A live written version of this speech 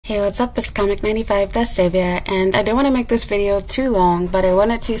Hey, what's up? It's Comic95, the Savior, and I don't want to make this video too long, but I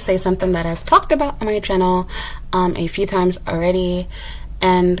wanted to say something that I've talked about on my channel a few times already,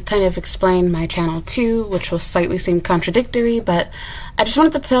 and kind of explain my channel too, which will slightly seem contradictory, but I just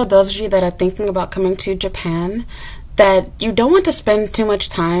wanted to tell those of you that are thinking about coming to Japan that you don't want to spend too much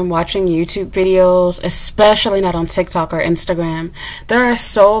time watching YouTube videos, especially not on TikTok or Instagram. There are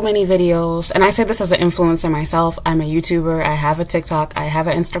so many videos, and I say this as an influencer myself. I'm a YouTuber, I have a TikTok, I have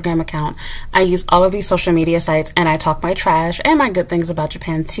an Instagram account. I use all of these social media sites, and I talk my trash and my good things about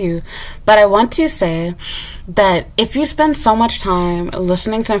Japan too. But I want to say that if you spend so much time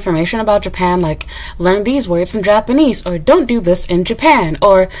listening to information about Japan, like learn these words in Japanese, or don't do this in Japan,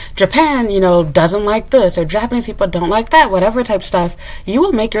 or Japan, doesn't like this, or Japanese people don't like that, whatever type stuff, you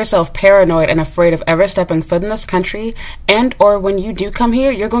will make yourself paranoid and afraid of ever stepping foot in this country, and or when you do come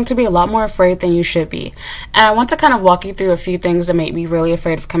here, you're going to be a lot more afraid than you should be. And I want to kind of walk you through a few things that made me really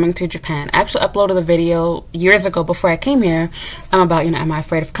afraid of coming to Japan. I actually uploaded a video years ago before I came here about, am I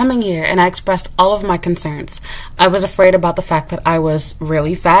afraid of coming here? And I expressed all of my concerns. I was afraid about the fact that I was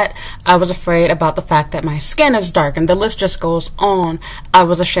really fat. I was afraid about the fact that my skin is dark, and the list just goes on. I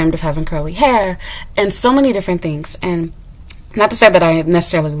was ashamed of having curly hair, and so many different things. And not to say that I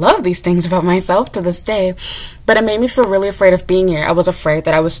necessarily love these things about myself to this day, but it made me feel really afraid of being here. I was afraid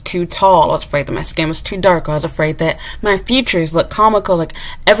that I was too tall. I was afraid that my skin was too dark. I was afraid that my features looked comical. Like,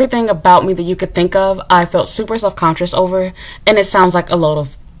 everything about me that you could think of, I felt super self-conscious over. And it sounds like a load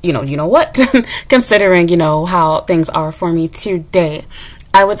of, you know what, considering, how things are for me today.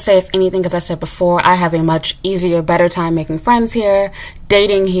 I would say, if anything, as I said before, I have a much easier, better time making friends here,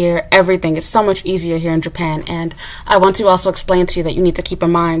 dating here, everything is so much easier here in Japan. And I want to also explain to you that you need to keep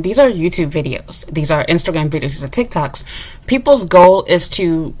in mind, these are YouTube videos, these are Instagram videos, these are TikToks. People's goal is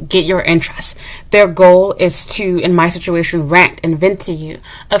to get your interest. Their goal is to, in my situation, rant and vent to you.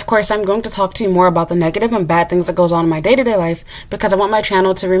 Of course, I'm going to talk to you more about the negative and bad things that goes on in my day-to-day life, because I want my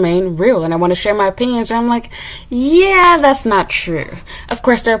channel to remain real, and I want to share my opinions. And I'm like, yeah, that's not true. Of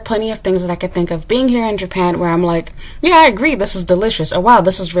course, there are plenty of things that I could think of being here in Japan where I'm like, yeah, I agree, this is delicious, or wow,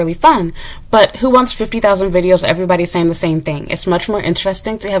 this is really fun. But who wants 50,000 videos of everybody saying the same thing? It's much more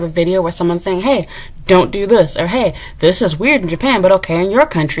interesting to have a video where someone's saying, hey, don't do this, or hey, this is weird in Japan, but okay in your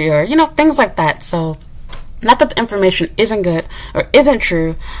country, or, things like that. So, not that the information isn't good or isn't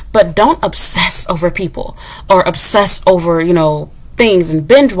true, but don't obsess over people, or obsess over, things, and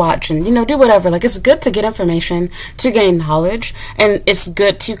binge watch, and do whatever. Like, it's good to get information, to gain knowledge, and it's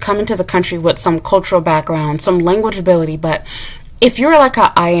good to come into the country with some cultural background, some language ability. But if you're like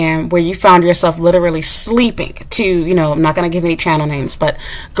how I am, where you found yourself literally sleeping to, I'm not going to give any channel names, but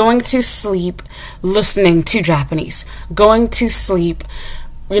going to sleep listening to Japanese, going to sleep,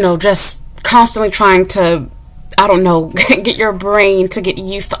 just constantly trying to, I don't know, get your brain to get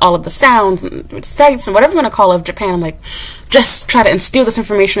used to all of the sounds and sights and whatever you want to call it of Japan. I'm like, just try to instill this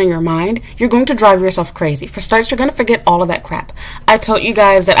information in your mind. You're going to drive yourself crazy. For starters, you're going to forget all of that crap. I told you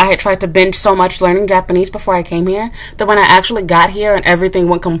guys that I had tried to binge so much learning Japanese before I came here that when I actually got here and everything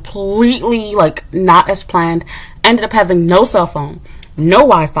went completely, not as planned, I ended up having no cell phone, no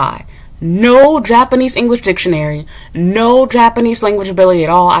Wi-Fi, no Japanese English dictionary, no Japanese language ability at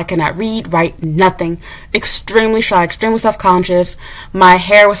all. I cannot read, write, nothing. Extremely shy, extremely self-conscious. My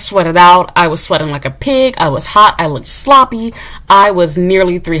hair was sweated out. I was sweating like a pig. I was hot. I looked sloppy. I was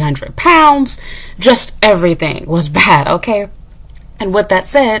nearly 300 pounds. Just everything was bad, okay? And with that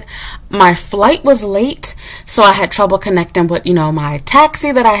said, my flight was late, so I had trouble connecting with, my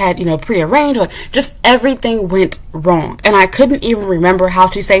taxi that I had, prearranged. Just everything went wrong. And I couldn't even remember how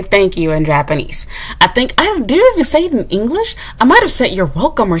to say thank you in Japanese. Did I even say it in English? I might have said you're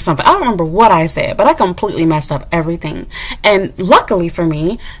welcome or something. I don't remember what I said, but I completely messed up everything. And luckily for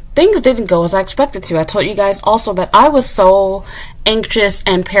me, things didn't go as I expected to. I told you guys also that I was so anxious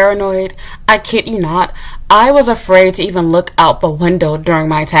and paranoid. I kid you not. I was afraid to even look out the window during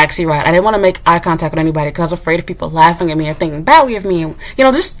my taxi ride. I didn't want to make eye contact with anybody because I was afraid of people laughing at me or thinking badly of me, and,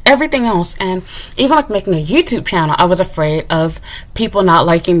 just everything else. And even making a YouTube channel, I was afraid of people not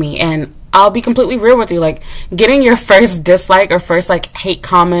liking me. And I'll be completely real with you, getting your first dislike or first, hate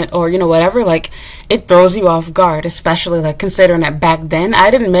comment or, whatever, it throws you off guard, especially, considering that back then, I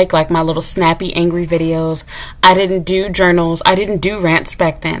didn't make, my little snappy, angry videos. I didn't do journals. I didn't do rants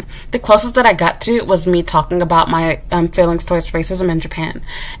back then. The closest that I got to it was me talking about my feelings towards racism in Japan.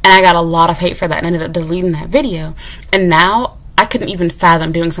 And I got a lot of hate for that and ended up deleting that video. And now, I couldn't even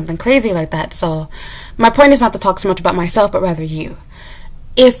fathom doing something crazy like that. So, my point is not to talk so much about myself, but rather you.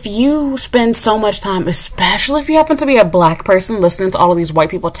 if you spend so much time, especially if you happen to be a black person, listening to all of these white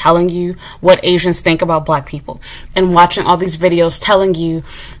people telling you what Asians think about black people and watching all these videos telling you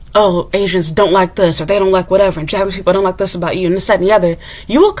oh, Asians don't like this, or they don't like whatever, and Japanese people don't like this about you, and this, that, and the other,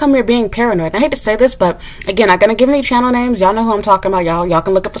 you will come here being paranoid. And I hate to say this, but again, I'm gonna give any channel names. Y'all know who I'm talking about. Y'all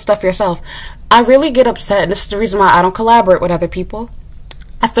can look up the stuff for yourself. I really get upset, and this is the reason why I don't collaborate with other people.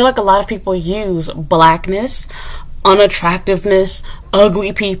 I feel like a lot of people use blackness, unattractiveness,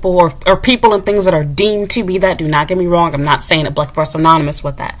 ugly people, or people and things that are deemed to be that. Do not get me wrong. I'm not saying that black people are synonymous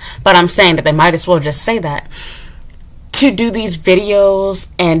with that, but I'm saying that they might as well just say that, to do these videos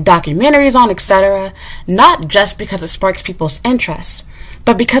and documentaries on, etc., not just because it sparks people's interests,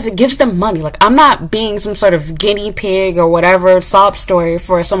 but because it gives them money. Like, I'm not being some sort of guinea pig or whatever sob story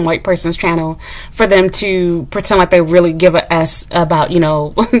for some white person's channel for them to pretend like they really give a S about, you know,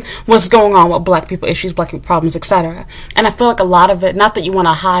 what's going on with black people issues, black people problems, etc. And I feel like a lot of it, not that you want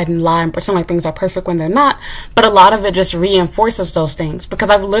to hide and lie and pretend like things are perfect when they're not, but a lot of it just reinforces those things. Because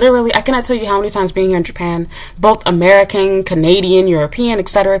I cannot tell you how many times being here in Japan, both American, Canadian, European,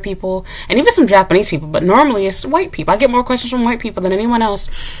 etc. people, and even some Japanese people, but normally it's white people. I get more questions from white people than anyone else.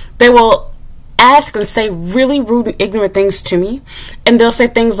 They will ask and say really rude and ignorant things to me, and they'll say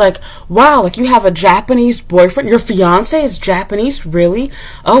things like, wow, like you have a Japanese boyfriend, your fiance is Japanese, really?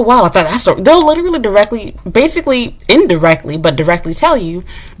 Oh wow, I thought that's so. They'll literally basically indirectly, but directly tell you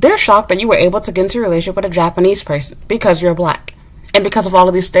they're shocked that you were able to get into a relationship with a Japanese person because you're black, and because of all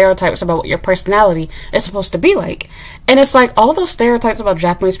of these stereotypes about what your personality is supposed to be like. And it's like, all of those stereotypes about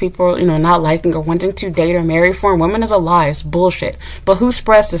Japanese people, you know, not liking or wanting to date or marry foreign women is a lie. It's bullshit. But who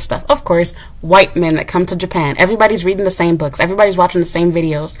spreads this stuff? Of course, white men that come to Japan. Everybody's reading the same books. Everybody's watching the same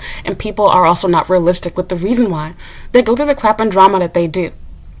videos. And people are also not realistic with the reason why they go through the crap and drama that they do.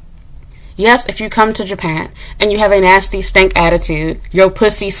 Yes, if you come to Japan and you have a nasty stank attitude, your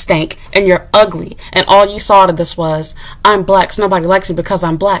pussy stank, and you're ugly, and all you saw to this was, I'm black, so nobody likes me because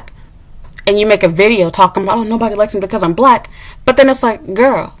I'm black, and you make a video talking about, oh, nobody likes me because I'm black, but then it's like,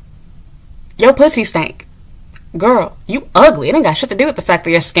 girl, your pussy stank. Girl, you ugly. It ain't got shit to do with the fact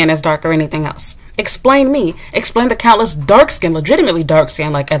that your skin is dark or anything else. Explain me. Explain the countless dark skin, legitimately dark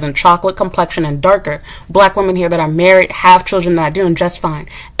skin, like as in chocolate complexion and darker, black women here that are married, have children, that are doing just fine.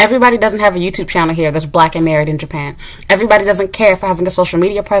 Everybody doesn't have a YouTube channel here that's black and married in Japan. Everybody doesn't care for having a social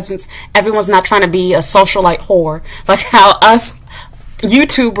media presence. Everyone's not trying to be a socialite whore, like how us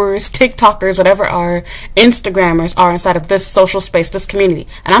YouTubers, TikTokers, whatever our Instagrammers are inside of this social space, this community.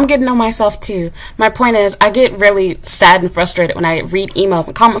 And I'm getting on myself too. My point is, I get really sad and frustrated when I read emails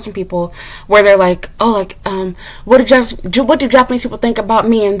and comments from people where they're like, oh, like, what do Japanese people think about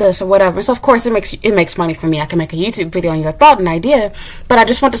me and this or whatever. And so of course it makes money for me. I can make a YouTube video on your thought and idea, but I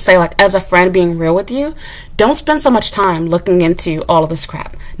just want to say, like, as a friend being real with you, don't spend so much time looking into all of this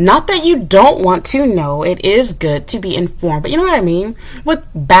crap. Not that you don't want to know, it is good to be informed, but you know what I mean? With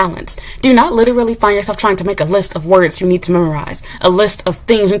balance. Do not literally find yourself trying to make a list of words you need to memorize, a list of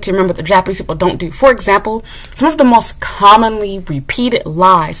things you need to remember that Japanese people don't do. For example, some of the most commonly repeated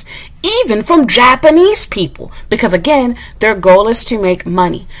lies, even from Japanese people, because again, their goal is to make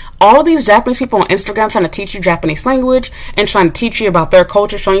money. All of these Japanese people on Instagram trying to teach you Japanese language and trying to teach you about their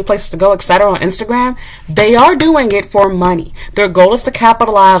culture, showing you places to go, etc. on Instagram, they are doing it for money. Their goal is to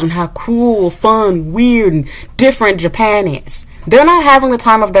capitalize on how cool, fun, weird, and different Japan is. They're not having the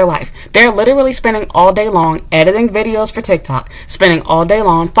time of their life. They're literally spending all day long editing videos for TikTok, spending all day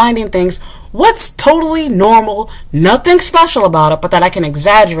long finding things, what's totally normal, nothing special about it, but that I can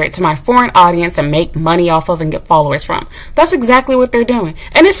exaggerate to my foreign audience and make money off of and get followers from. That's exactly what they're doing.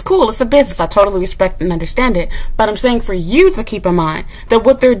 And it's cool, it's a business, I totally respect and understand it, but I'm saying for you to keep in mind that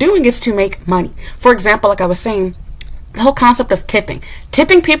what they're doing is to make money. For example, like I was saying, the whole concept of tipping.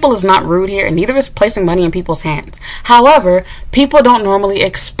 Tipping people is not rude here, and neither is placing money in people's hands. However, people don't normally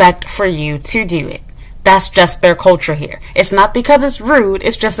expect for you to do it. That's just their culture here. It's not because it's rude,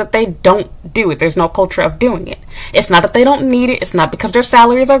 it's just that they don't do it. There's no culture of doing it. It's not that they don't need it, it's not because their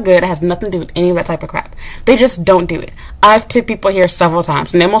salaries are good, it has nothing to do with any of that type of crap. They just don't do it. I've tipped people here several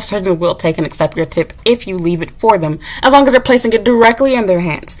times, and they most certainly will take and accept your tip if you leave it for them, as long as they're placing it directly in their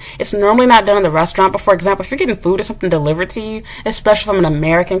hands. It's normally not done in the restaurant, but for example, if you're getting food or something delivered to you, especially from an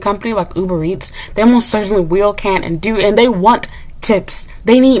American company like Uber Eats, they most certainly will, can, and do, and they want tips.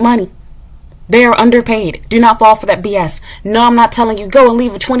 They need money. They are underpaid. Do not fall for that BS. No, I'm not telling you go and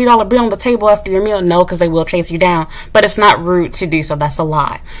leave a $20 bill on the table after your meal. No, because they will chase you down. But it's not rude to do so. That's a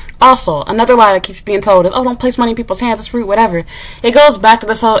lie. Also, another lie that keeps being told is, oh, don't place money in people's hands. It's rude, whatever. It goes back to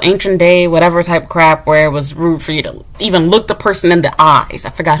this whole ancient day, whatever type crap, where it was rude for you to even look the person in the eyes. I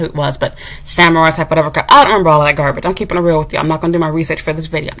forgot who it was, but samurai type, whatever crap. I don't remember all of that garbage. I'm keeping it real with you. I'm not going to do my research for this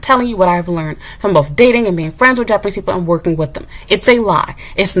video. I'm telling you what I've learned from both dating and being friends with Japanese people and working with them. It's a lie.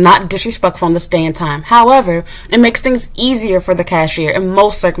 It's not disrespectful in the this day and time. However, it makes things easier for the cashier in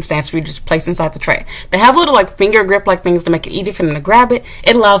most circumstances for you to just place inside the tray. They have little like finger grip like things to make it easy for them to grab it.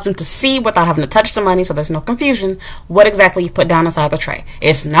 It allows them to see without having to touch the money, so there's no confusion what exactly you put down inside the tray.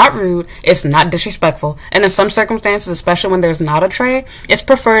 It's not rude, it's not disrespectful, and in some circumstances, especially when there's not a tray, it's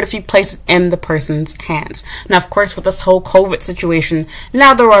preferred if you place it in the person's hands. Now, of course, with this whole COVID situation,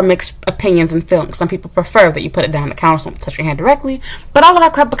 now there are mixed opinions and feelings. Some people prefer that you put it down the counter, so don't touch your hand directly, but all of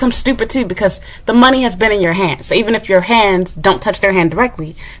that crap becomes stupid too, because the money has been in your hands. So even if your hands don't touch their hand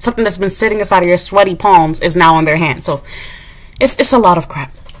directly, something that's been sitting inside of your sweaty palms is now on their hand. So it's a lot of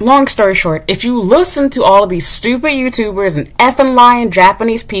crap. Long story short, if you listen to all of these stupid YouTubers and effing lying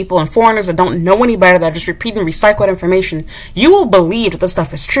Japanese people and foreigners that don't know any better, that just repeat and recycle information, you will believe that this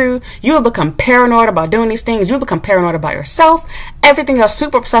stuff is true. You will become paranoid about doing these things. You will become paranoid about yourself. Everything else,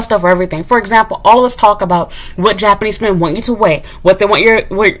 super obsessed over everything. For example, all this talk about what Japanese men want you to weigh, what they want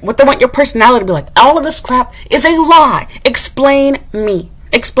your personality to be like. All of this crap is a lie. Explain me.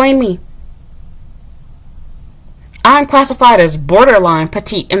 Explain me. I'm classified as borderline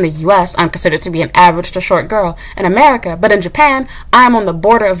petite in the US. I'm considered to be an average to short girl in America, but in Japan, I am on the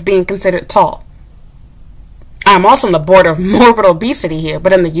border of being considered tall. I'm also on the border of morbid obesity here,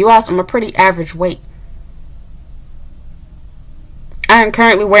 but in the US, I'm a pretty average weight. I am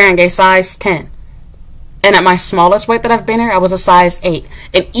currently wearing a size 10. And at my smallest weight that I've been here, I was a size 8.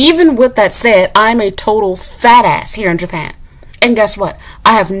 And even with that said, I'm a total fat ass here in Japan. And guess what?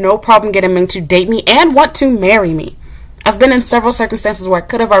 I have no problem getting men to date me and want to marry me. I've been in several circumstances where I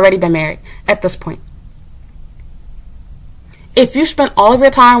could have already been married at this point. If you spend all of your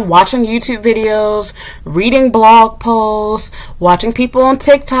time watching YouTube videos, reading blog posts, watching people on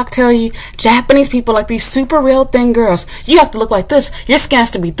TikTok tell you Japanese people like these super real thin girls, you have to look like this, your skin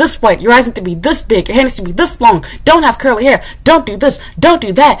has to be this white, your eyes have to be this big, your hair has to be this long, don't have curly hair, don't do this, don't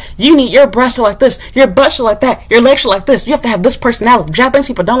do that, you need your breasts are like this, your butt should like that, your legs should like this, you have to have this personality. Japanese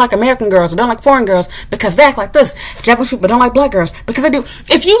people don't like American girls, or don't like foreign girls because they act like this. Japanese people don't like black girls because they do.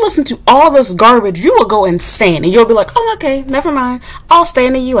 If you listen to all this garbage, you will go insane and you'll be like, oh, okay, never mind. I'll stay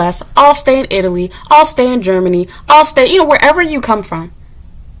in the US. I'll stay in Italy. I'll stay in Germany. I'll stay, wherever you come from.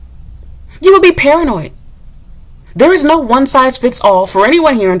 You will be paranoid. There is no one size fits all for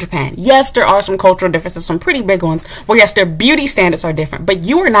anyone here in Japan. Yes, there are some cultural differences, some pretty big ones, where yes, their beauty standards are different, but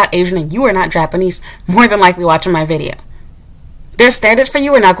you are not Asian and you are not Japanese, more than likely watching my video. Their standards for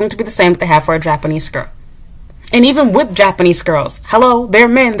you are not going to be the same that they have for a Japanese girl. And even with Japanese girls, hello, they're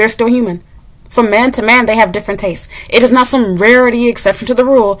men, they're still human. From man to man, they have different tastes. It is not some rarity exception to the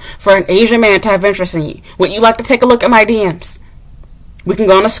rule for an Asian man to have interest in you. Would you like to take a look at my DMs? We can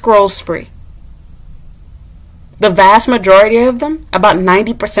go on a scroll spree. The vast majority of them, about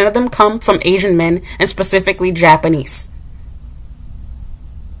 90% of them, come from Asian men, and specifically Japanese.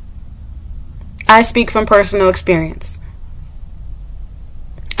 I speak from personal experience.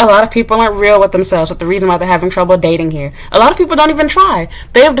 A lot of people aren't real with themselves. That's the reason why they're having trouble dating here. A lot of people don't even try.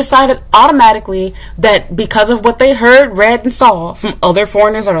 They have decided automatically that because of what they heard, read, and saw from other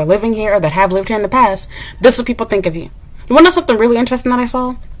foreigners that are living here or that have lived here in the past, this is what people think of you. You want to know something really interesting that I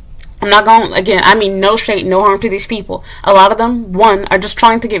saw? I'm not going, again, I mean no shade, no harm to these people. A lot of them, one, are just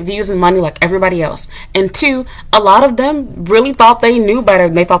trying to get views and money like everybody else. And two, a lot of them really thought they knew better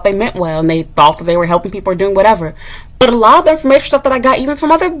and they thought they meant well and they thought that they were helping people or doing whatever. But a lot of the information stuff that I got even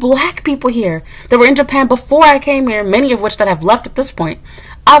from other black people here that were in Japan before I came here, many of which that have left at this point,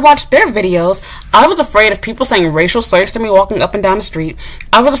 I watched their videos. I was afraid of people saying racial slurs to me walking up and down the street.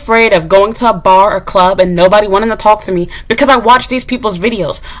 I was afraid of going to a bar or club and nobody wanting to talk to me because I watched these people's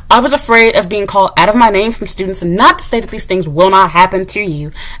videos. I was afraid of being called out of my name from students, and not to say that these things will not happen to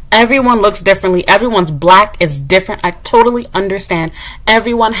you. Everyone looks differently. Everyone's black is different. I totally understand.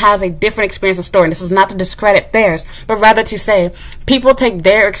 Everyone has a different experience and story. And this is not to discredit theirs, but rather to say people take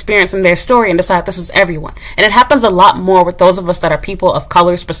their experience and their story and decide this is everyone. And it happens a lot more with those of us that are people of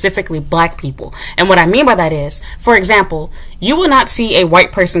color, specifically black people. And what I mean by that is, for example, you will not see a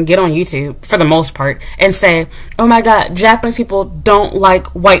white person get on YouTube, for the most part, and say, oh my God, Japanese people don't like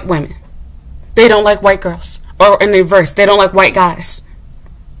white women. They don't like white girls. Or in reverse, they don't like white guys.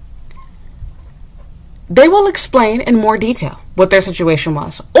 They will explain in more detail what their situation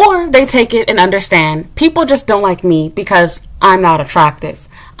was. Or they take it and understand, people just don't like me because I'm not attractive.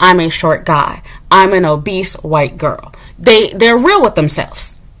 I'm a short guy. I'm an obese white girl. They're real with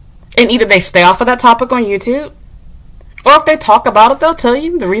themselves. And either they stay off of that topic on YouTube, or if they talk about it, they'll tell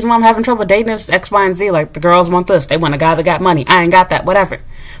you the reason why I'm having trouble dating is X, Y, and Z. Like, the girls want this. They want a guy that got money. I ain't got that. Whatever.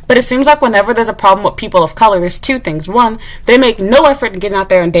 But it seems like whenever there's a problem with people of color, there's two things. One, they make no effort in getting out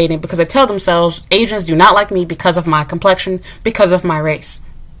there and dating because they tell themselves, Asians do not like me because of my complexion, because of my race.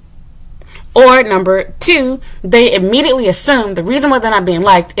 Or number two, they immediately assume the reason why they're not being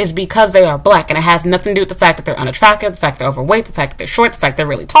liked is because they are black, and it has nothing to do with the fact that they're unattractive, the fact they're overweight, the fact that they're short, the fact they're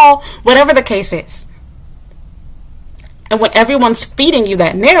really tall, whatever the case is. And when everyone's feeding you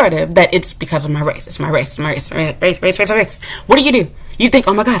that narrative that it's because of my race, it's my race, it's my race, race, what do? You think,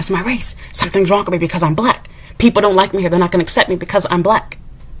 oh my God, it's my race. Something's wrong with me because I'm black. People don't like me here. They're not going to accept me because I'm black.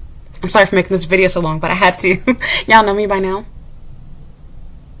 I'm sorry for making this video so long, but I had to. Y'all know me by now.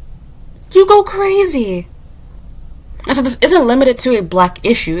 You go crazy. And so this isn't limited to a black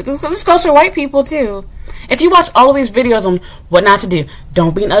issue. This goes for white people too. If you watch all of these videos on what not to do,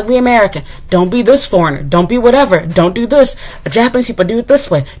 don't be an ugly American, don't be this foreigner, don't be whatever, don't do this, Japanese people do it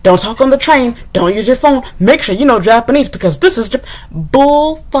this way, don't talk on the train, don't use your phone, make sure you know Japanese because this is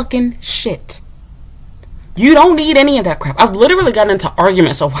bull fucking shit. You don't need any of that crap. I've literally gotten into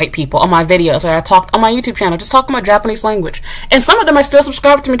arguments with white people on my videos where I talked on my YouTube channel, just talking about Japanese language. And some of them are still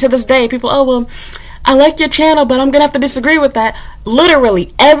subscribed to me to this day. People, oh, well, I like your channel, but I'm going to have to disagree with that.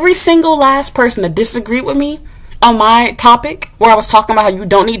 Literally, every single last person that disagreed with me on my topic, where I was talking about how you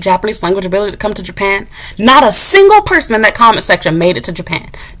don't need Japanese language ability to come to Japan, not a single person in that comment section made it to Japan.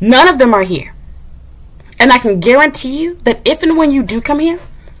 None of them are here. And I can guarantee you that if and when you do come here,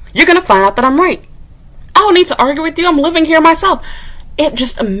 you're going to find out that I'm right. I don't need to argue with you. I'm living here myself. It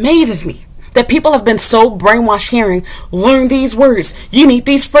just amazes me that people have been so brainwashed hearing, learn these words. You need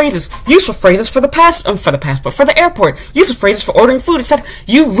these phrases. Useful phrases for the passport, for the airport. Useful phrases for ordering food, etc.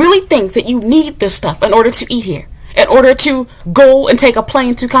 You really think that you need this stuff in order to eat here, in order to go and take a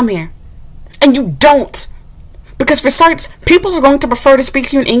plane to come here. And you don't. Because for starters, people are going to prefer to speak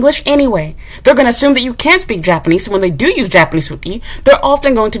to you in English anyway. They're going to assume that you can't speak Japanese, so when they do use Japanese with you, they're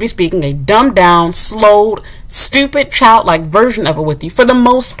often going to be speaking a dumbed down, slowed, stupid, childlike version of it with you for the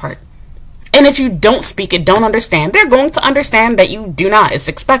most part. And if you don't speak it, don't understand, they're going to understand that you do not. It's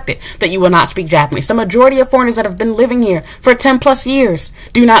expected that you will not speak Japanese. The majority of foreigners that have been living here for 10 plus years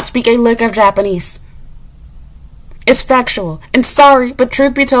do not speak a lick of Japanese. It's factual. And sorry, but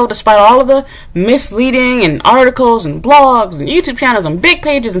truth be told, despite all of the misleading and articles and blogs and YouTube channels and big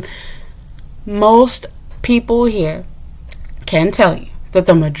pages, and most people here can tell you that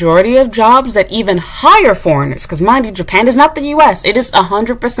the majority of jobs that even hire foreigners, because mind you, Japan is not the US, it is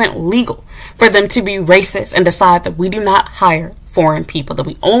 100% legal for them to be racist and decide that we do not hire foreign people, that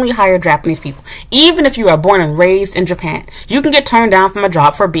we only hire Japanese people. Even if you are born and raised in Japan, you can get turned down from a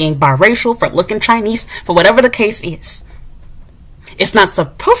job for being biracial, for looking Chinese, for whatever the case is. It's not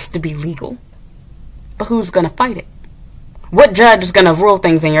supposed to be legal, but who's going to fight it? What judge is going to rule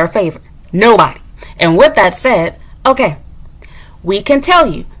things in your favor? Nobody. And with that said, okay, we can tell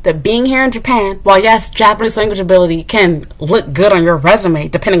you that being here in Japan, while yes, Japanese language ability can look good on your resume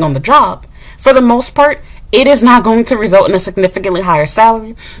depending on the job, for the most part, it is not going to result in a significantly higher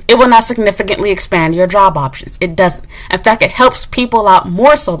salary. It will not significantly expand your job options. It doesn't. In fact, it helps people out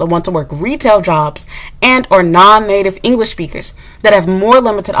more so that want to work retail jobs and or non-native English speakers that have more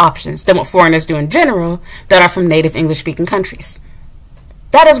limited options than what foreigners do in general that are from native English speaking countries.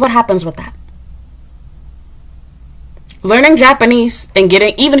 That is what happens with that. Learning Japanese and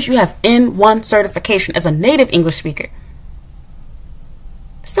getting, even if you have N1 certification as a native English speaker,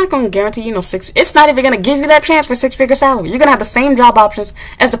 it's not going to guarantee you it's not even going to give you that chance for six-figure salary. You're going to have the same job options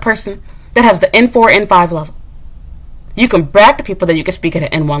as the person that has the N4, N5 level. You can brag to people that you can speak at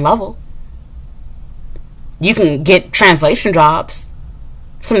an N1 level. You can get translation jobs,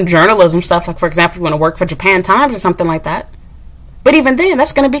 some journalism stuff, like for example, you want to work for Japan Times or something like that. But even then,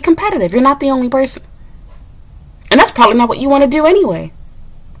 that's going to be competitive. You're not the only person. And that's probably not what you want to do anyway.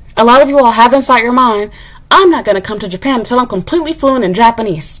 A lot of you all have inside your mind, I'm not going to come to Japan until I'm completely fluent in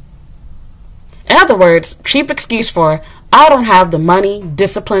Japanese. In other words, cheap excuse for, I don't have the money,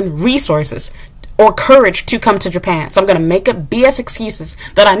 discipline, resources, or courage to come to Japan. So I'm going to make up BS excuses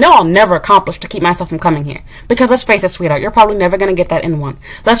that I know I'll never accomplish to keep myself from coming here. Because let's face it, sweetheart, you're probably never going to get that N1.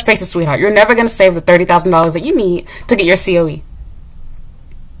 Let's face it, sweetheart, you're never going to save the $30,000 that you need to get your COE.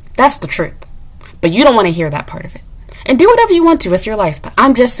 That's the truth. But you don't want to hear that part of it. And do whatever you want to. It's your life. But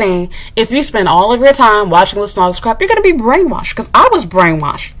I'm just saying, if you spend all of your time watching, listening to all this crap, you're going to be brainwashed. Because I was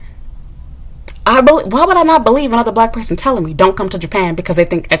brainwashed. Why would I not believe another black person telling me don't come to Japan because they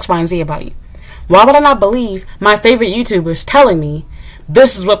think X, Y, and Z about you? Why would I not believe my favorite YouTubers telling me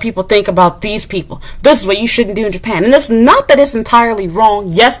this is what people think about these people? This is what you shouldn't do in Japan. And it's not that it's entirely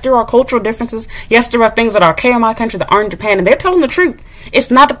wrong. Yes, there are cultural differences. Yes, there are things that are okay in my country that aren't in Japan. And they're telling the truth.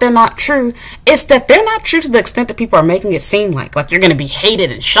 It's not that they're not true. It's that they're not true to the extent that people are making it seem like you're going to be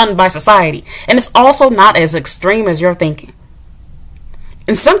hated and shunned by society. And it's also not as extreme as you're thinking.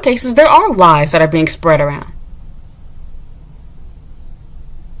 In some cases, there are lies that are being spread around.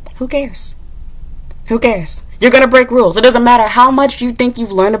 Who cares? Who cares? You're going to break rules. It doesn't matter how much you think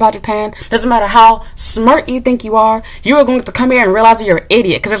you've learned about Japan. It doesn't matter how smart you think you are. You are going to come here and realize that you're an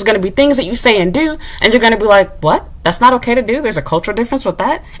idiot, because there's going to be things that you say and do, and you're going to be like, what? That's not okay to do? There's a cultural difference with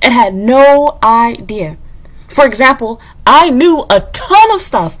that? It had no idea. For example, I knew a ton of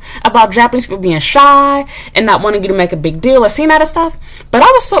stuff about Japanese people being shy and not wanting you to make a big deal or seeing that stuff, but I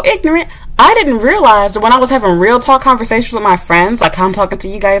was so ignorant, I didn't realize that when I was having real talk conversations with my friends, like how I'm talking to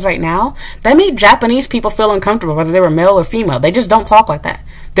you guys right now, that made Japanese people feel uncomfortable, whether they were male or female. They just don't talk like that.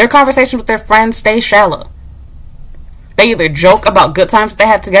 Their conversations with their friends stay shallow. They either joke about good times they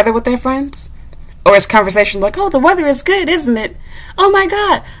had together with their friends, or it's conversation like, oh, the weather is good, isn't it? Oh my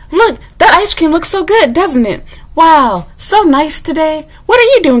god, look, that ice cream looks so good, doesn't it? Wow, so nice today. What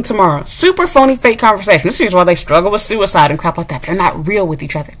are you doing tomorrow? Super phony, fake conversation. This is why they struggle with suicide and crap like that. They're not real with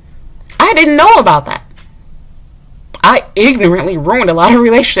each other. I didn't know about that. I ignorantly ruined a lot of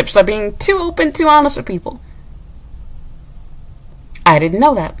relationships by being too open, too honest with people. I didn't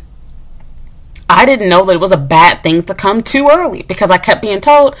know that. I didn't know that it was a bad thing to come too early, because I kept being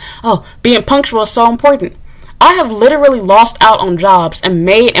told, oh, being punctual is so important. I have literally lost out on jobs and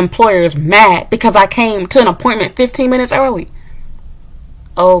made employers mad because I came to an appointment 15 minutes early.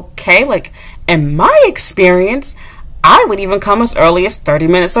 Okay, like, in my experience, I would even come as early as 30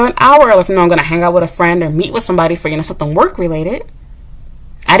 minutes or an hour early if I'm going to hang out with a friend or meet with somebody for, something work related.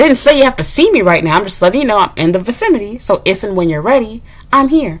 I didn't say you have to see me right now. I'm just letting you know I'm in the vicinity. So if and when you're ready, I'm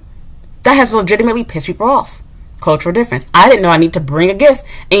here. That has legitimately pissed people off. Cultural difference. I didn't know I need to bring a gift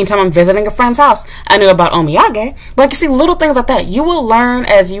anytime I'm visiting a friend's house. I knew about omiyage, but you see, little things like that, you will learn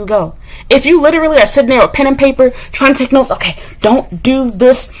as you go. If you literally are sitting there with pen and paper trying to take notes, okay, don't do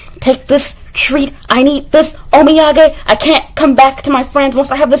this, take this treat, I need this omiyage, I can't come back to my friends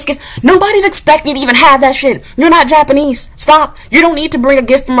once I have this gift. Nobody's expecting you to even have that shit. You're not Japanese. Stop. You don't need to bring a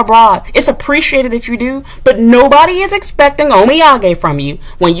gift from abroad. It's appreciated if you do, but nobody is expecting omiyage from you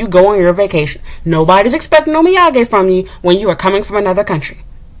when you go on your vacation. Nobody's expecting omiyage from you when you are coming from another country.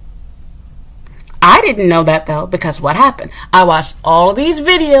 I didn't know that though, because what happened? I watched all of these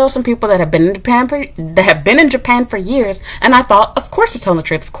videos from people that have been in Japan for years, and I thought, of course they're telling the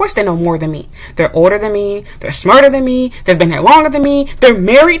truth. Of course they know more than me. They're older than me. They're smarter than me. They've been here longer than me. They're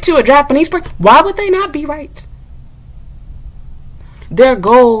married to a Japanese person. Why would they not be right? Their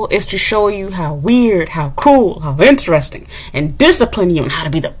goal is to show you how weird, how cool, how interesting, and discipline you on how to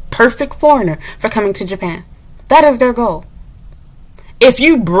be the perfect foreigner for coming to Japan. That is their goal. If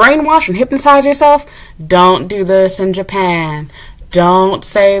you brainwash and hypnotize yourself, don't do this in Japan. Don't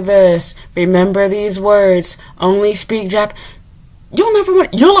say this. Remember these words. Only speak Jap.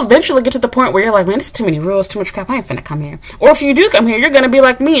 You'll eventually get to the point where you're like, man, there's too many rules, too much crap. I ain't finna come here. Or if you do come here, you're gonna be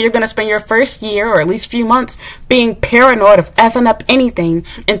like me. You're gonna spend your first year or at least few months being paranoid of effing up anything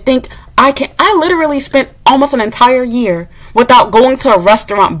and think I literally spent almost an entire year without going to a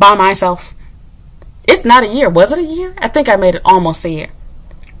restaurant by myself. It's not a year. Was it a year? I think I made it almost a year.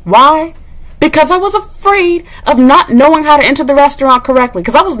 Why? Because I was afraid of not knowing how to enter the restaurant correctly.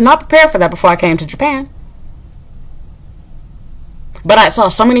 Because I was not prepared for that before I came to Japan. But I saw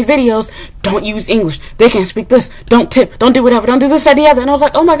so many videos, don't use English. They can't speak this. Don't tip. Don't do whatever. Don't do this, that, the other. And I was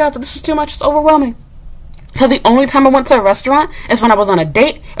like, oh my God, this is too much. It's overwhelming. So the only time I went to a restaurant is when I was on a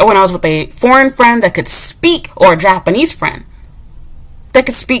date or when I was with a foreign friend that could speak, or a Japanese friend that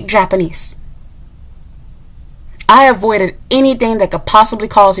could speak Japanese. I avoided anything that could possibly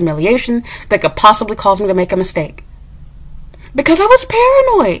cause humiliation, that could possibly cause me to make a mistake. Because I was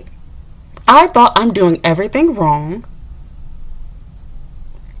paranoid. I thought I'm doing everything wrong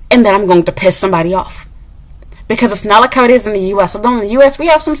and that I'm going to piss somebody off. Because it's not like how it is in the U.S. Although in the U.S. we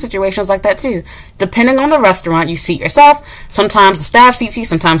have some situations like that too. Depending on the restaurant, you seat yourself. Sometimes the staff seats you.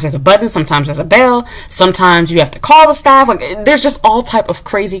 Sometimes there's a button. Sometimes there's a bell. Sometimes you have to call the staff. Like, there's just all type of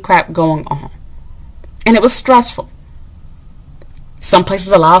crazy crap going on. And it was stressful. Some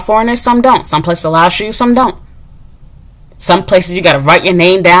places allow foreigners, some don't. Some places allow shoes, some don't. Some places you gotta write your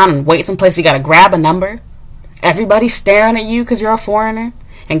name down and wait. Some places you gotta grab a number. Everybody's staring at you because you're a foreigner.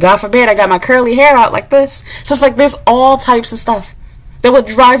 And God forbid I got my curly hair out like this. So it's like there's all types of stuff that would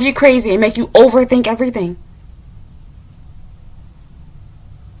drive you crazy and make you overthink everything.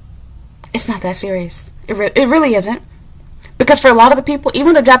 It's not that serious. It really isn't. Because for a lot of the people,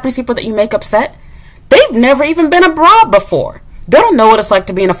 even the Japanese people that you make upset, they've never even been abroad before. They don't know what it's like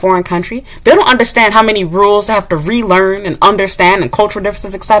to be in a foreign country. They don't understand how many rules they have to relearn and understand and cultural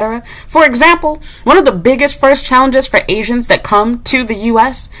differences, etc. For example, one of the biggest first challenges for Asians that come to the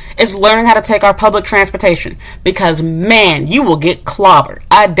U.S. is learning how to take our public transportation. Because, man, you will get clobbered.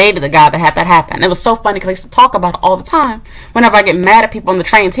 I dated the guy that had that happen. It was so funny because I used to talk about it all the time. Whenever I get mad at people on the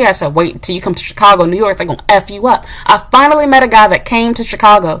trains here, I said, wait until you come to Chicago, New York, they're going to F you up. I finally met a guy that came to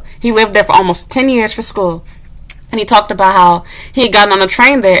Chicago. He lived there for almost 10 years for school. And he talked about how he had gotten on a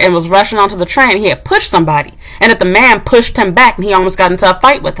train there and was rushing onto the train. He had pushed somebody. And that the man pushed him back and he almost got into a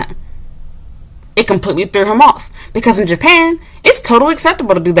fight with him. It completely threw him off. Because in Japan, it's totally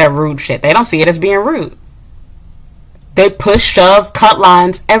acceptable to do that rude shit. They don't see it as being rude. They push, shove, cut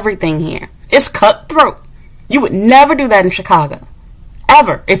lines, everything here. It's cutthroat. You would never do that in Chicago.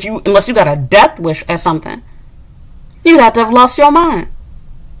 Ever. Unless you got a death wish or something. You'd have to have lost your mind.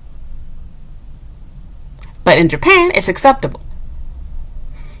 But in Japan, it's acceptable.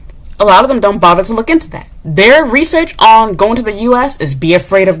 A lot of them don't bother to look into that. Their research on going to the U.S. is be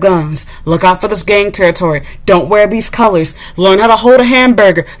afraid of guns. Look out for this gang territory. Don't wear these colors. Learn how to hold a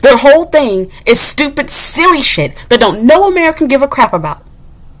hamburger. Their whole thing is stupid, silly shit that don't no American give a crap about.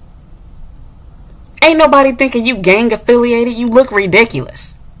 Ain't nobody thinking you gang affiliated. You look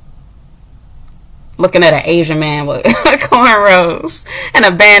ridiculous. Looking at an Asian man with cornrows and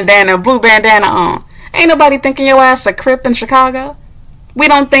a bandana, blue bandana on. Ain't nobody thinking your ass a Crip in Chicago. We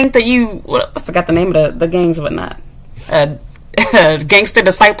don't think that you, I forgot the name of the gangs and whatnot. Gangster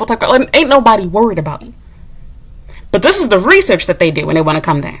disciple type. Ain't nobody worried about you. But this is the research that they do when they want to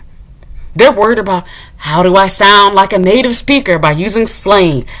come there. They're worried about, how do I sound like a native speaker by using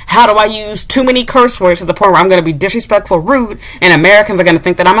slang? How do I use too many curse words to the point where I'm going to be disrespectful, rude, and Americans are going to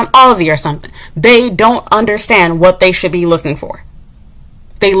think that I'm an Aussie or something? They don't understand what they should be looking for.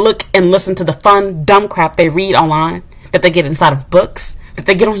 They look and listen to the fun, dumb crap they read online, that they get inside of books, that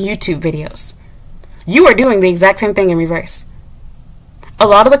they get on YouTube videos. You are doing the exact same thing in reverse. A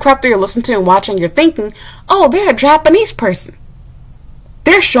lot of the crap that you're listening to and watching, you're thinking, oh, they're a Japanese person.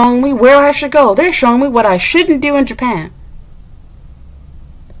 They're showing me where I should go. They're showing me what I shouldn't do in Japan.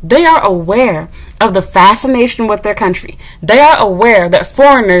 They are aware of the fascination with their country. They are aware that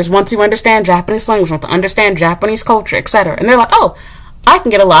foreigners want to understand Japanese language, want to understand Japanese culture, etc. And they're like, oh, I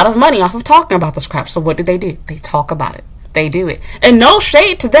can get a lot of money off of talking about this crap. So what do? They talk about it. They do it. And no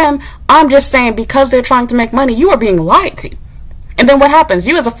shade to them. I'm just saying, because they're trying to make money, you are being lied to. And then what happens?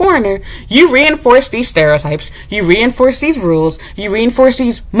 You as a foreigner, you reinforce these stereotypes. You reinforce these rules. You reinforce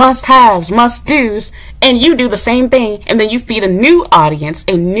these must-haves, must-dos. And you do the same thing. And then you feed a new audience,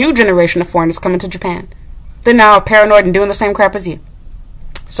 a new generation of foreigners coming to Japan. They're now paranoid and doing the same crap as you.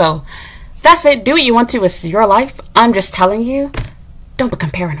 So, that's it. Do what you want to. It's your life. I'm just telling you. Don't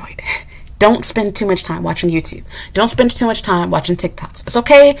become paranoid. Don't spend too much time watching YouTube. Don't spend too much time watching TikToks. It's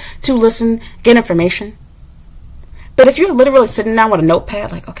okay to listen, get information. But if you're literally sitting down with a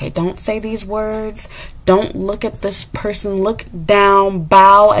notepad, like, okay, don't say these words. Don't look at this person. Look down.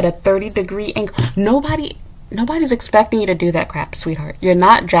 Bow at a 30-degree angle. Nobody's expecting you to do that crap, sweetheart. You're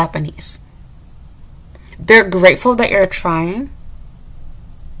not Japanese. They're grateful that you're trying.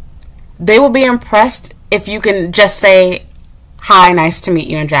 They will be impressed if you can just say, hi, nice to meet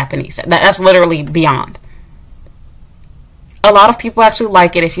you in Japanese. That's literally beyond. A lot of people actually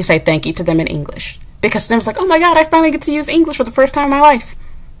like it if you say thank you to them in English. Because then it's like, oh my god, I finally get to use English for the first time in my life.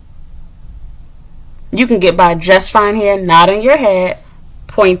 You can get by just fine here, nodding your head,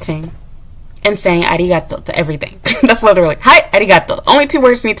 pointing, and saying arigato to everything. That's literally, hi, arigato. Only 2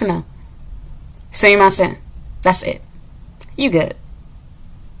 words you need to know. Sumimasen. That's it. You good.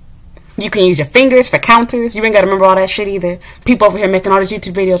 You can use your fingers for counters. You ain't got to remember all that shit either. People over here making all these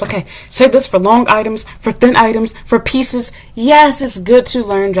YouTube videos. Okay, say this for long items, for thin items, for pieces. Yes, it's good to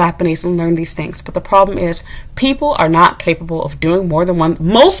learn Japanese and learn these things. But the problem is people are not capable of doing more than one,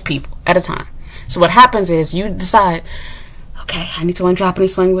 most people at a time. So what happens is you decide, okay, I need to learn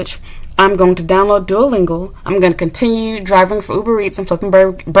Japanese language. I'm going to download Duolingo. I'm going to continue driving for Uber Eats and flipping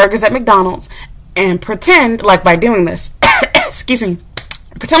burgers at McDonald's and pretend like by doing this, excuse me,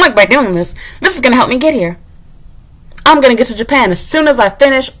 pretend like by doing this is going to help me get here. I'm going to get to Japan as soon as I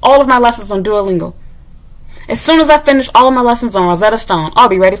finish all of my lessons on Duolingo. As soon as I finish all of my lessons on Rosetta Stone, I'll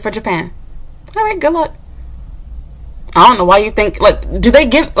be ready for Japan. Alright, good luck. I don't know why you think, like, do they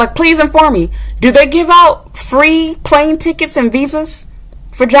give, like, please inform me, do they give out free plane tickets and visas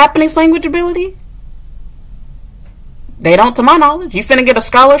for Japanese language ability? They don't, to my knowledge. You finna get a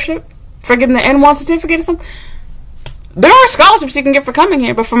scholarship for getting the N1 certificate or something? There are scholarships you can get for coming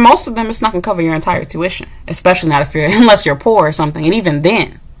here, but for most of them, it's not going to cover your entire tuition. Especially not if unless you're poor or something. And even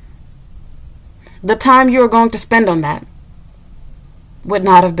then, the time you are going to spend on that would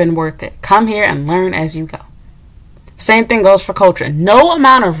not have been worth it. Come here and learn as you go. Same thing goes for culture. No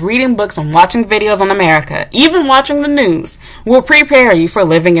amount of reading books and watching videos on America, even watching the news, will prepare you for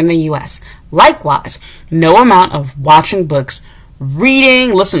living in the U.S. Likewise, no amount of watching books,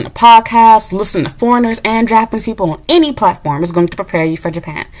 reading, listening to podcasts, listening to foreigners and Japanese people on any platform is going to prepare you for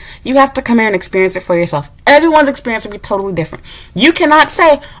Japan. You have to come here and experience it for yourself. Everyone's experience will be totally different. You cannot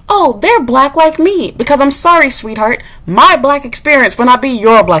say, oh, they're black like me, because I'm sorry, sweetheart. My black experience will not be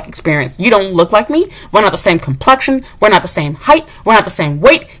your black experience. You don't look like me. We're not the same complexion. We're not the same height. We're not the same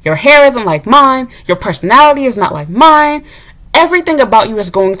weight. Your hair isn't like mine. Your personality is not like mine. Everything about you is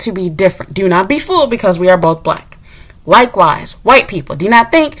going to be different. Do not be fooled because we are both black. Likewise, white people, do not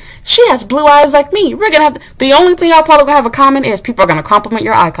think she has blue eyes like me. We're gonna have the only thing y'all probably gonna have in common is people are gonna compliment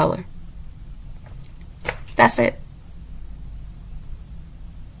your eye color. That's it.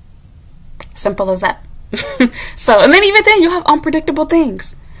 Simple as that. And then even then, you have unpredictable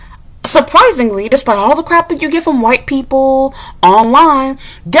things. Surprisingly, despite all the crap that you get from white people online,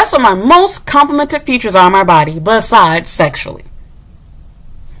 guess what my most complimented features are on my body besides sexually?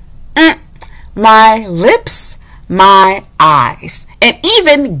 My lips, my eyes, and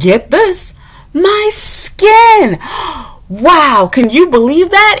even, get this, my skin. Wow, can you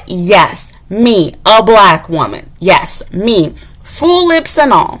believe that? Yes, me, a black woman. Yes, me, full lips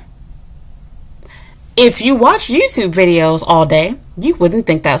and all. If you watch YouTube videos all day, you wouldn't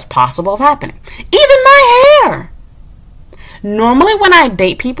think that's possible of happening. Even my hair. Normally when I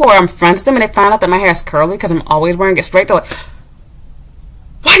date people or I'm friends with them and they find out that my hair is curly because I'm always wearing it straight, they're like,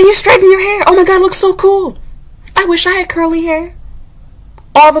 why do you straighten your hair? Oh my God, it looks so cool. I wish I had curly hair.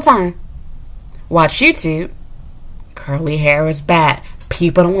 All the time. Watch YouTube. Curly hair is bad.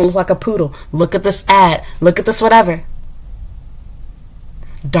 People don't want to look like a poodle. Look at this ad. Look at this whatever.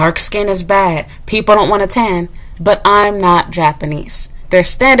 Dark skin is bad. People don't want to tan. But I'm not Japanese. Their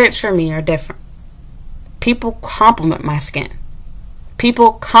standards for me are different. People compliment my skin.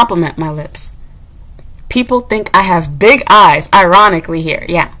 People compliment my lips. People think I have big eyes, ironically here.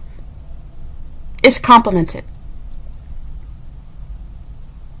 Yeah. It's complimented.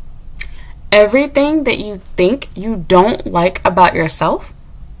 Everything that you think you don't like about yourself,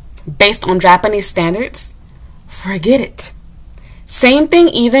 based on Japanese standards, forget it. Same thing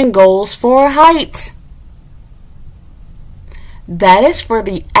even goes for height. That is for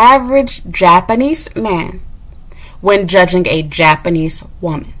the average Japanese man when judging a Japanese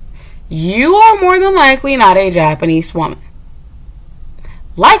woman. You are more than likely not a Japanese woman.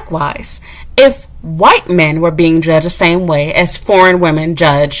 Likewise, if white men were being judged the same way as foreign women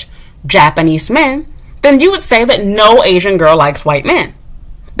judge Japanese men, then you would say that no Asian girl likes white men.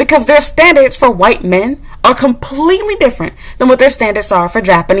 Because their standards for white men are completely different than what their standards are for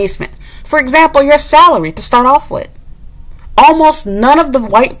Japanese men. For example, your salary to start off with. Almost none of the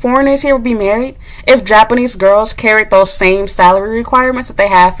white foreigners here would be married if Japanese girls carried those same salary requirements that they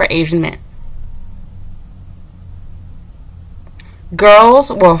have for Asian men.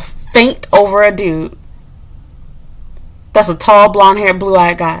 Girls will faint over a dude that's a tall, blonde-haired,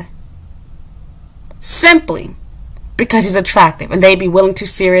 blue-eyed guy. Simply because he's attractive and they'd be willing to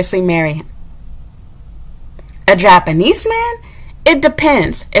seriously marry him. A Japanese man? It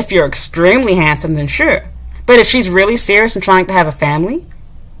depends. If you're extremely handsome, then sure. But if she's really serious and trying to have a family,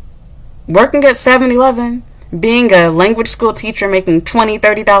 working at 7-Eleven, being a language school teacher making $20,000,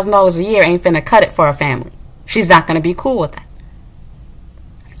 $30,000 a year ain't finna cut it for a family. She's not gonna be cool with that.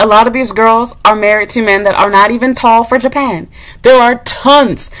 A lot of these girls are married to men that are not even tall for Japan. There are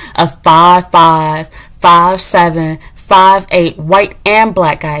tons of 5'5", 5'7", 5'8", white and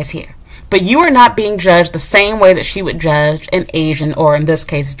black guys here. But you are not being judged the same way that she would judge an Asian, or in this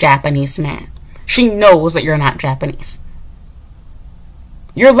case, Japanese man. She knows that you're not Japanese.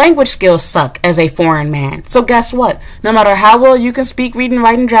 Your language skills suck as a foreign man. So guess what? No matter how well you can speak, read, and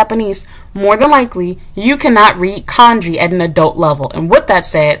write in Japanese, more than likely, you cannot read kanji at an adult level. And with that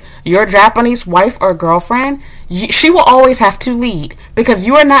said, your Japanese wife or girlfriend, she will always have to lead because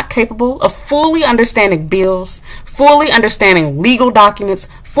you are not capable of fully understanding bills, fully understanding legal documents,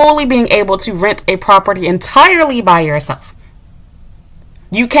 fully being able to rent a property entirely by yourself.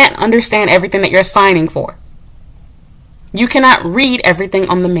 You can't understand everything that you're signing for. You cannot read everything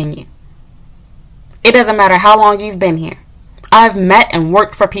on the menu. It doesn't matter how long you've been here. I've met and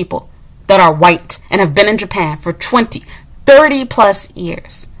worked for people that are white and have been in Japan for 20, 30 plus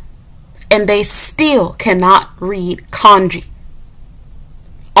years. And they still cannot read kanji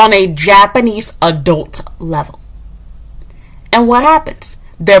on a Japanese adult level. And what happens?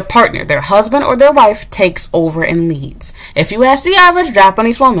 their partner, their husband or their wife, takes over and leads. If you ask the average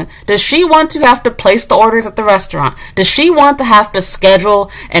Japanese woman, does she want to have to place the orders at the restaurant? Does she want to have to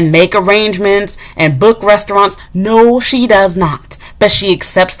schedule and make arrangements and book restaurants? No, she does not. But she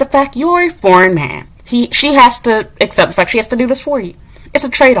accepts the fact you're a foreign man. She has to accept the fact she has to do this for you. It's a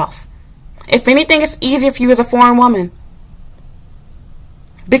trade-off. If anything, it's easier for you as a foreign woman.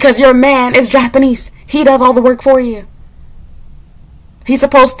 Because your man is Japanese. He does all the work for you. He's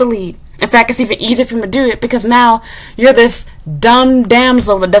supposed to lead. In fact, it's even easier for him to do it because now you're this dumb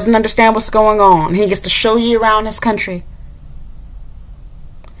damsel that doesn't understand what's going on. He gets to show you around his country.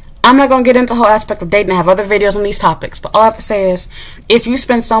 I'm not going to get into the whole aspect of dating. I have other videos on these topics. But all I have to say is, if you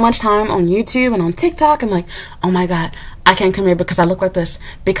spend so much time on YouTube and on TikTok and like, oh my God, I can't come here because I look like this,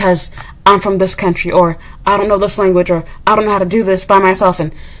 because I'm from this country, or I don't know this language, or I don't know how to do this by myself,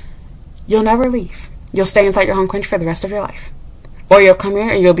 and you'll never leave. You'll stay inside your home country for the rest of your life. Or you'll come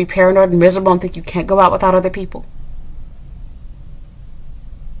here and you'll be paranoid and miserable and think you can't go out without other people.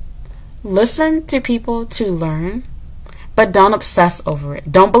 Listen to people to learn, but don't obsess over it.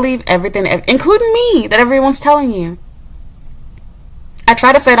 Don't believe everything, including me, that everyone's telling you. I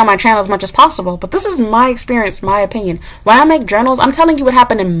try to say it on my channel as much as possible, but this is my experience, my opinion. When I make journals, I'm telling you what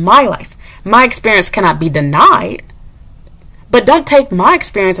happened in my life. My experience cannot be denied, but don't take my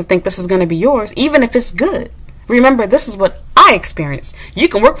experience and think this is going to be yours, even if it's good. Remember, this is what I experienced. You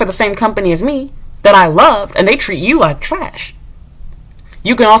can work for the same company as me that I loved, and they treat you like trash.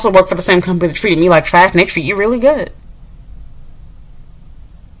 You can also work for the same company that treated me like trash, and they treat you really good.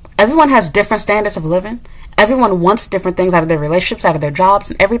 Everyone has different standards of living. Everyone wants different things out of their relationships, out of their jobs,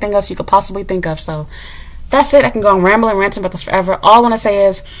 and everything else you could possibly think of. So that's it. I can go on rambling and ranting about this forever. All I want to say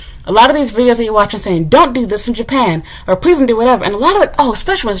is, a lot of these videos that you're watching saying, don't do this in Japan, or please don't do whatever. And a lot of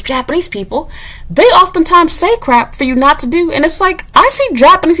especially when it's Japanese people, they oftentimes say crap for you not to do. And it's like, I see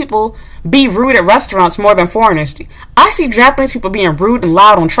Japanese people be rude at restaurants more than foreigners do. I see Japanese people being rude and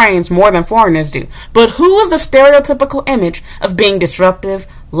loud on trains more than foreigners do. But who is the stereotypical image of being disruptive,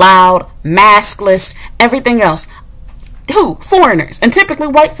 loud, maskless, everything else? Who? Foreigners. And typically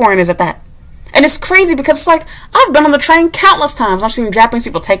white foreigners at that. And it's crazy because it's like, I've been on the train countless times. I've seen Japanese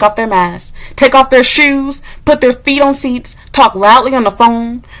people take off their masks, take off their shoes, put their feet on seats, talk loudly on the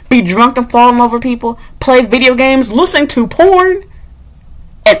phone, be drunk and falling over people, play video games, listen to porn.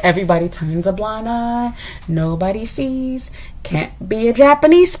 And everybody turns a blind eye. Nobody sees. Can't be a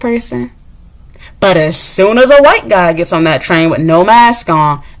Japanese person. But as soon as a white guy gets on that train with no mask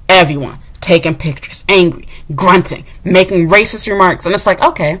on, everyone taking pictures, angry, grunting, making racist remarks. And it's like,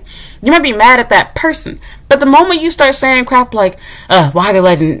 okay, you might be mad at that person, but the moment you start saying crap like, why are they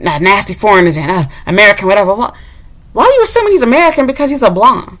letting nasty foreigners in, American, whatever, why are you assuming he's American because he's a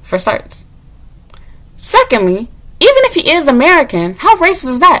blonde, for starts? Secondly, even if he is American, how racist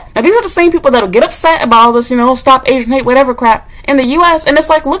is that? Now, these are the same people that'll get upset about all this, stop Asian hate, whatever crap, in the U.S., and it's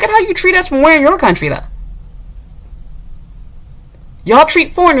like, look at how you treat us when we're in your country, though. Y'all treat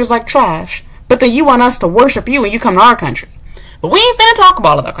foreigners like trash, but then you want us to worship you when you come to our country. But we ain't finna talk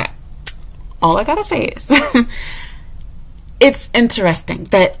about all that crap. All I gotta say is, it's interesting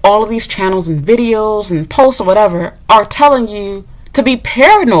that all of these channels and videos and posts or whatever are telling you to be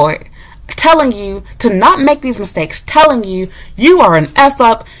paranoid, telling you to not make these mistakes, telling you you are an F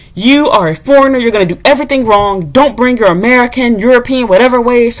up, you are a foreigner, you're gonna do everything wrong, don't bring your American, European, whatever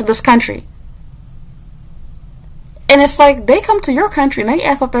ways to this country. And it's like, they come to your country and they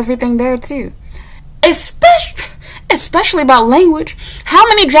F up everything there too. Especially about language. How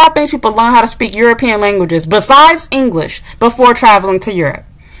many Japanese people learn how to speak European languages besides English before traveling to Europe?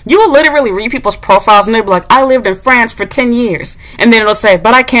 You will literally read people's profiles and they'll be like, I lived in France for 10 years. And then it'll say,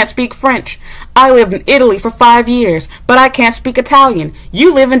 but I can't speak French. I lived in Italy for 5 years, but I can't speak Italian.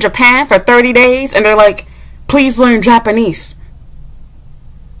 You live in Japan for 30 days and they're like, please learn Japanese.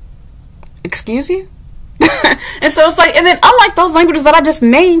 Excuse you? And so it's like, and then unlike those languages that I just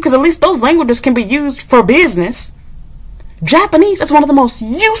named, because at least those languages can be used for business, Japanese is one of the most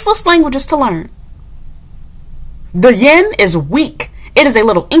useless languages to learn. The yen is weak. It is a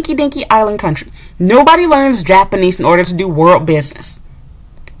little inky-dinky island country. Nobody learns Japanese in order to do world business.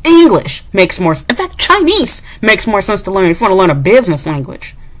 English makes more sense. In fact, Chinese makes more sense to learn if you want to learn a business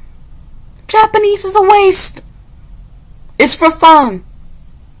language. Japanese is a waste. It's for fun.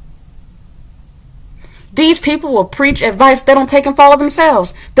 These people will preach advice they don't take and follow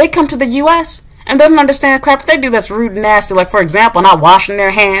themselves. They come to the U.S. and they don't understand crap. They do that's rude and nasty. Like, for example, not washing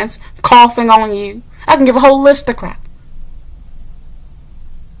their hands, coughing on you. I can give a whole list of crap.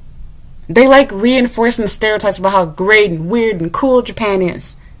 They like reinforcing the stereotypes about how great and weird and cool Japan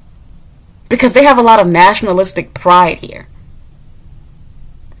is. Because they have a lot of nationalistic pride here.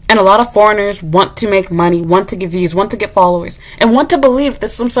 And a lot of foreigners want to make money, want to get views, want to get followers, and want to believe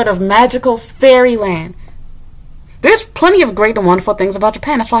this is some sort of magical fairyland. There's plenty of great and wonderful things about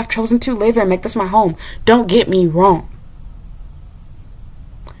Japan. That's why I've chosen to live here and make this my home. Don't get me wrong.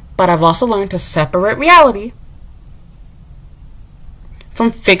 But I've also learned to separate reality from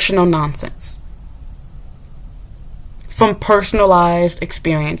fictional nonsense, from personalized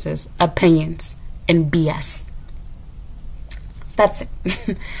experiences, opinions, and BS. That's it.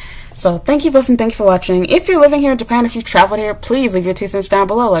 So thank you for listening, thank you for watching. If you're living here in Japan, if you've traveled here, please leave your 2 cents down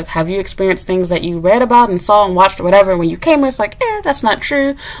below. Like, have you experienced things that you read about and saw and watched or whatever when you came here? It's like, that's not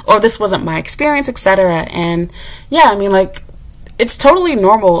true, or this wasn't my experience, etc. And yeah, I mean, like, it's totally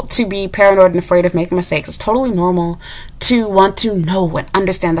normal to be paranoid and afraid of making mistakes. It's totally normal to want to know and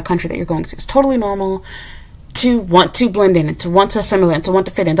understand the country that you're going to. It's totally normal to want to blend in and to want to assimilate and to want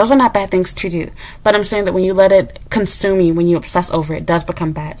to fit in. Those are not bad things to do. But I'm saying that when you let it consume you, when you obsess over it, it does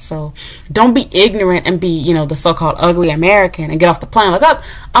become bad. So don't be ignorant and be, you know, the so-called ugly American and get off the plane like, oh,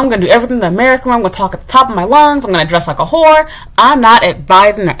 I'm going to do everything the American way. I'm going to talk at the top of my lungs. I'm going to dress like a whore. I'm not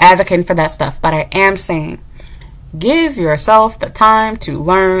advising or advocating for that stuff. But I am saying, give yourself the time to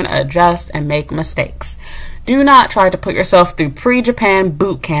learn, adjust, and make mistakes. Do not try to put yourself through pre-Japan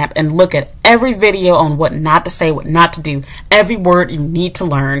boot camp and look at every video on what not to say, what not to do, every word you need to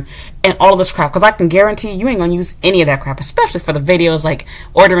learn, and all of this crap. Because I can guarantee you ain't going to use any of that crap, especially for the videos like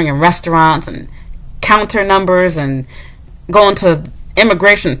ordering in restaurants and counter numbers and going to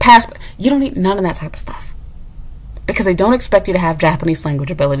immigration passport. You don't need none of that type of stuff. Because they don't expect you to have Japanese language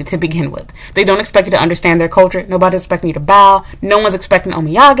ability to begin with. They don't expect you to understand their culture. Nobody's expecting you to bow. No one's expecting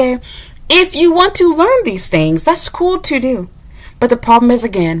omiyage. If you want to learn these things, that's cool to do. But the problem is,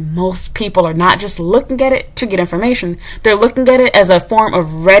 again, most people are not just looking at it to get information. They're looking at it as a form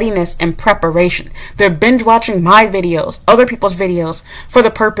of readiness and preparation. They're binge watching my videos, other people's videos, for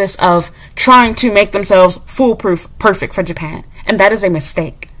the purpose of trying to make themselves foolproof, perfect for Japan. And that is a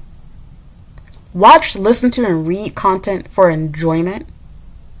mistake. Watch, listen to, and read content for enjoyment,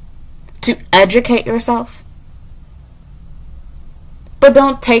 to educate yourself. But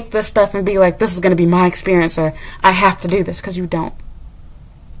don't take this stuff and be like, this is going to be my experience, or I have to do this, because you don't.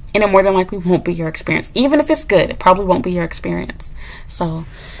 And it more than likely won't be your experience. Even if it's good, it probably won't be your experience. So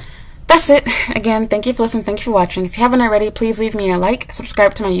that's it. Again, thank you for listening, thank you for watching. If you haven't already, please leave me a like,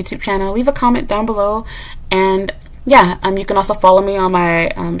 subscribe to my YouTube channel, leave a comment down below, and yeah, you can also follow me on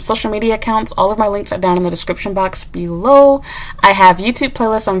my social media accounts. All of my links are down in the description box below. I have YouTube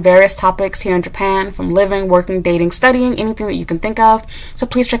playlists on various topics here in Japan, from living, working, dating, studying, anything that you can think of. So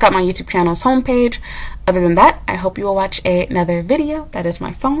please check out my YouTube channel's homepage. Other than that, I hope you will watch another video. That is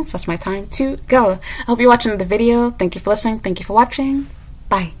my phone, so that's my time to go. I hope you're watching the video. Thank you for listening. Thank you for watching.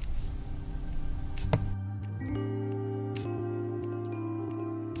 Bye.